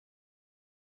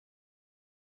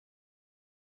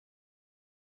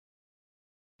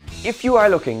If you are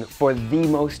looking for the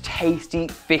most tasty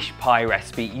fish pie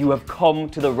recipe, you have come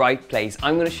to the right place.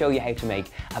 I'm going to show you how to make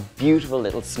a beautiful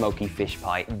little smoky fish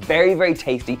pie. Very, very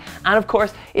tasty. And of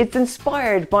course, it's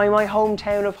inspired by my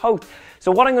hometown of Howth.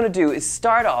 So what I'm going to do is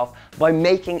start off by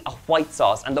making a white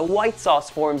sauce. And the white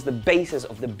sauce forms the basis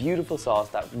of the beautiful sauce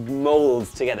that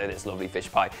molds together this lovely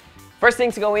fish pie. First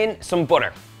thing to go in, some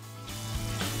butter.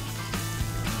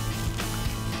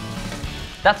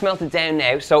 That's melted down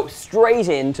now, so straight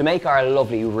in to make our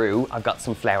lovely roux, I've got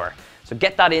some flour. So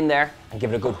get that in there and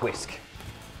give it a good whisk.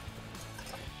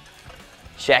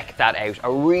 Check that out,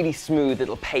 a really smooth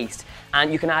little paste.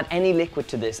 And you can add any liquid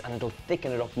to this and it'll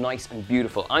thicken it up nice and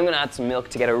beautiful. I'm gonna add some milk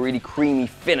to get a really creamy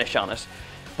finish on it.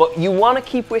 But you wanna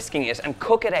keep whisking it and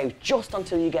cook it out just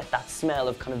until you get that smell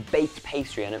of kind of baked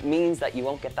pastry, and it means that you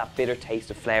won't get that bitter taste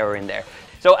of flour in there.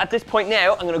 So at this point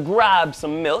now, I'm gonna grab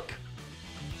some milk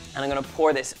and I'm going to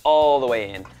pour this all the way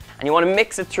in. And you want to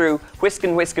mix it through,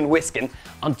 whisking, whisking, whisking,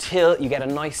 until you get a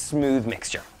nice smooth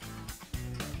mixture.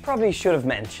 Probably should have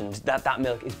mentioned that that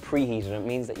milk is preheated. It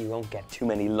means that you won't get too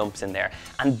many lumps in there.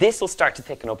 And this will start to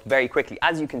thicken up very quickly.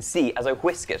 As you can see, as I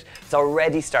whisk it, it's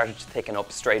already started to thicken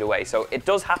up straight away. So it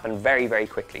does happen very, very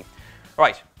quickly.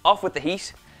 Right, off with the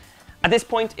heat. At this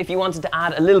point, if you wanted to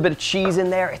add a little bit of cheese in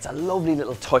there, it's a lovely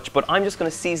little touch, but I'm just going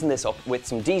to season this up with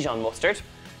some Dijon mustard.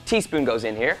 Teaspoon goes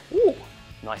in here. Ooh,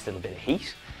 nice little bit of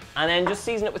heat. And then just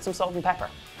season it with some salt and pepper.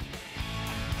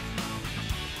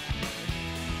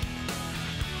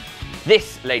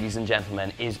 This, ladies and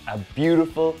gentlemen, is a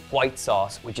beautiful white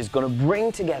sauce which is going to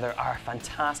bring together our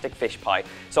fantastic fish pie.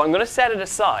 So I'm going to set it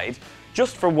aside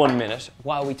just for 1 minute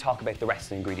while we talk about the rest of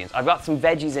the ingredients. I've got some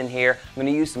veggies in here. I'm going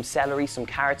to use some celery, some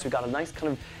carrots. We've got a nice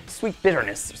kind of sweet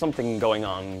bitterness, something going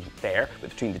on there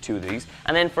between the two of these.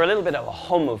 And then for a little bit of a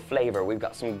hum of flavour, we've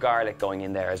got some garlic going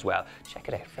in there as well. Check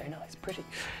it out, very nice, pretty.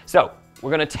 So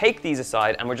we're going to take these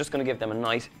aside and we're just going to give them a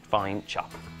nice fine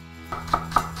chop.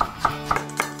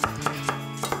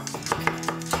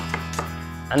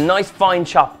 A nice fine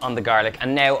chop on the garlic,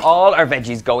 and now all our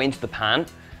veggies go into the pan.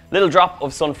 Little drop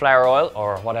of sunflower oil,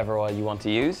 or whatever oil you want to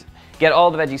use. Get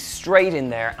all the veggies straight in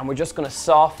there, and we're just going to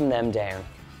soften them down.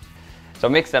 So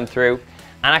mix them through,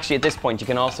 and actually at this point you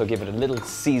can also give it a little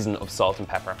season of salt and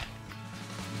pepper.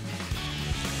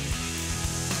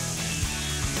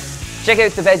 Check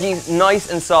out the veggies, nice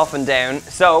and softened down.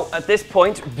 So at this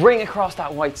point, bring across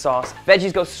that white sauce.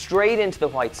 Veggies go straight into the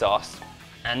white sauce,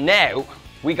 and now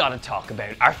we got to talk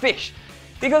about our fish.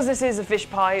 Because this is a fish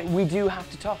pie, we do have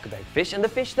to talk about fish, and the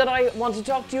fish that I want to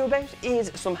talk to you about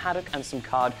is some haddock and some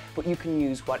cod, but you can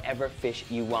use whatever fish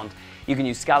you want. You can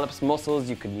use scallops, mussels,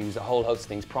 you can use a whole host of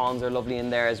things. Prawns are lovely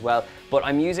in there as well, but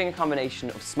I'm using a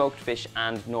combination of smoked fish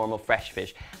and normal fresh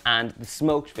fish, and the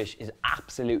smoked fish is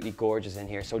absolutely gorgeous in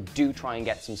here, so do try and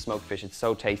get some smoked fish, it's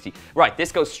so tasty. Right,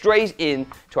 this goes straight in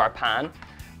to our pan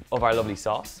of our lovely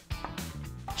sauce.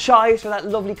 Chives for that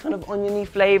lovely kind of oniony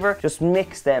flavour. Just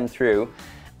mix them through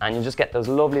and you just get those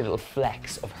lovely little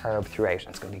flecks of herb throughout, and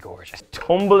it's going to be gorgeous.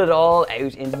 Tumble it all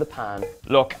out into the pan.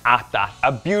 Look at that,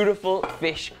 a beautiful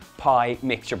fish pie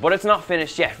mixture, but it's not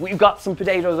finished yet. We've got some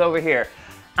potatoes over here,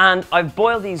 and I've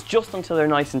boiled these just until they're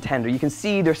nice and tender. You can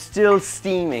see they're still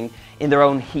steaming in their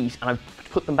own heat, and I've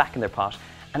put them back in their pot.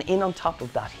 And in on top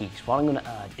of that heat, what I'm going to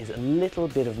add is a little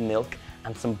bit of milk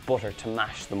and some butter to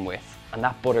mash them with. And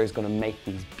that butter is going to make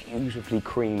these beautifully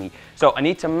creamy. So I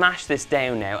need to mash this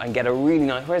down now and get a really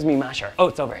nice, where's my masher? Oh,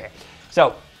 it's over here.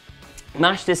 So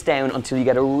mash this down until you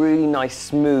get a really nice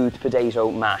smooth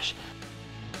potato mash.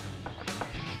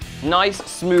 Nice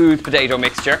smooth potato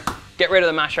mixture. Get rid of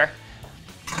the masher.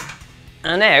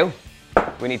 And now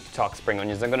we need to talk spring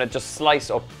onions. I'm going to just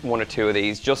slice up 1 or 2 of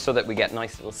these just so that we get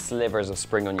nice little slivers of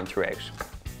spring onion throughout.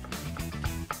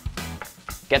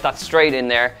 Get that straight in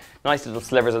there. Nice little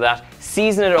slivers of that.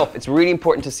 Season it up. It's really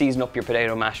important to season up your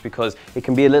potato mash because it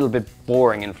can be a little bit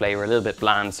boring in flavour, a little bit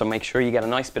bland. So make sure you get a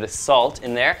nice bit of salt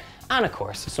in there and of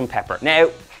course some pepper. Now,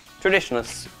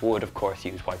 traditionalists would of course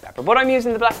use white pepper, but I'm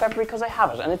using the black pepper because I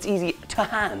have it and it's easy to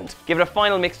hand. Give it a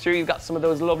final mix through. You've got some of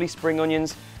those lovely spring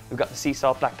onions. We've got the sea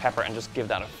salt, black pepper, and just give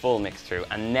that a full mix through.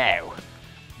 And now,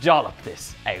 dollop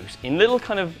this out in little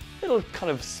kind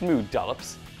of smooth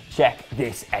dollops. Check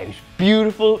this out.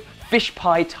 Beautiful fish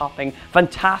pie topping,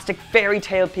 fantastic fairy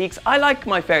tale peaks. I like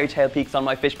my fairy tale peaks on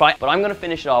my fish pie, but I'm going to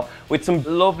finish it off with some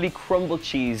lovely crumbled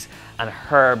cheese and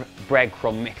herb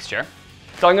breadcrumb mixture.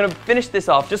 So I'm going to finish this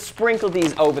off, just sprinkle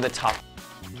these over the top.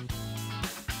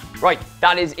 Right,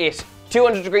 that is it.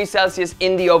 200 degrees Celsius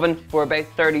in the oven for about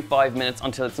 35 minutes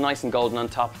until it's nice and golden on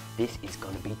top. This is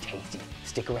going to be tasty.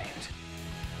 Stick around.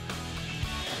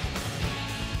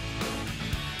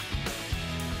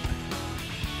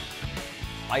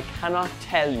 I cannot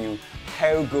tell you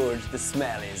how good the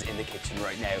smell is in the kitchen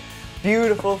right now.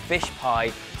 Beautiful fish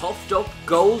pie, puffed up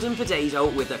golden potato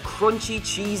with a crunchy,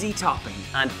 cheesy topping.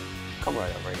 And come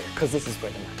right over here, because this is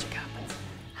where the magic happens.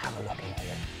 Have a look in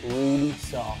here. Really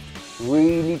soft,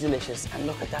 really delicious. And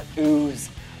look at that ooze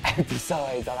out the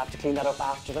sides. I'll have to clean that up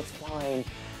after, that's fine.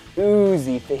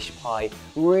 Oozy fish pie,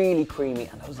 really creamy,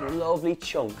 and those lovely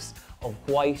chunks of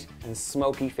white and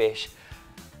smoky fish.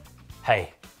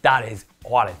 Hey, that is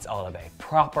what it's all about.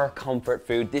 Proper comfort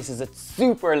food. This is a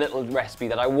super little recipe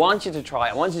that I want you to try.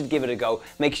 I want you to give it a go.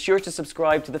 Make sure to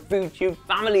subscribe to the FoodTube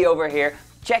family over here.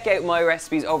 Check out my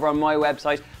recipes over on my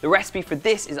website. The recipe for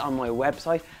this is on my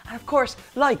website. And of course,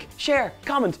 like, share,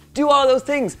 comment, do all those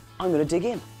things. I'm gonna dig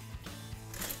in.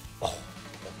 Oh,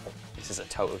 this is a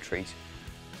total treat.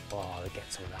 Oh, I'll get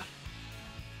some of that.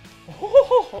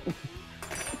 Oh.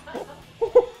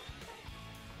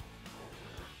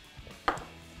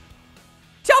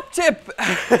 Top tip!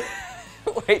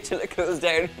 Wait till it cools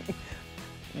down.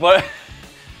 But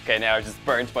okay, now I just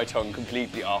burnt my tongue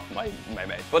completely off my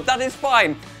mouth. But that is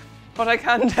fine. What I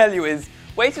can tell you is,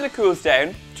 wait till it cools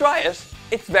down, try it.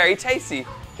 It's very tasty.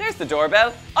 There's the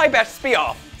doorbell. I best be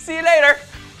off. See you later.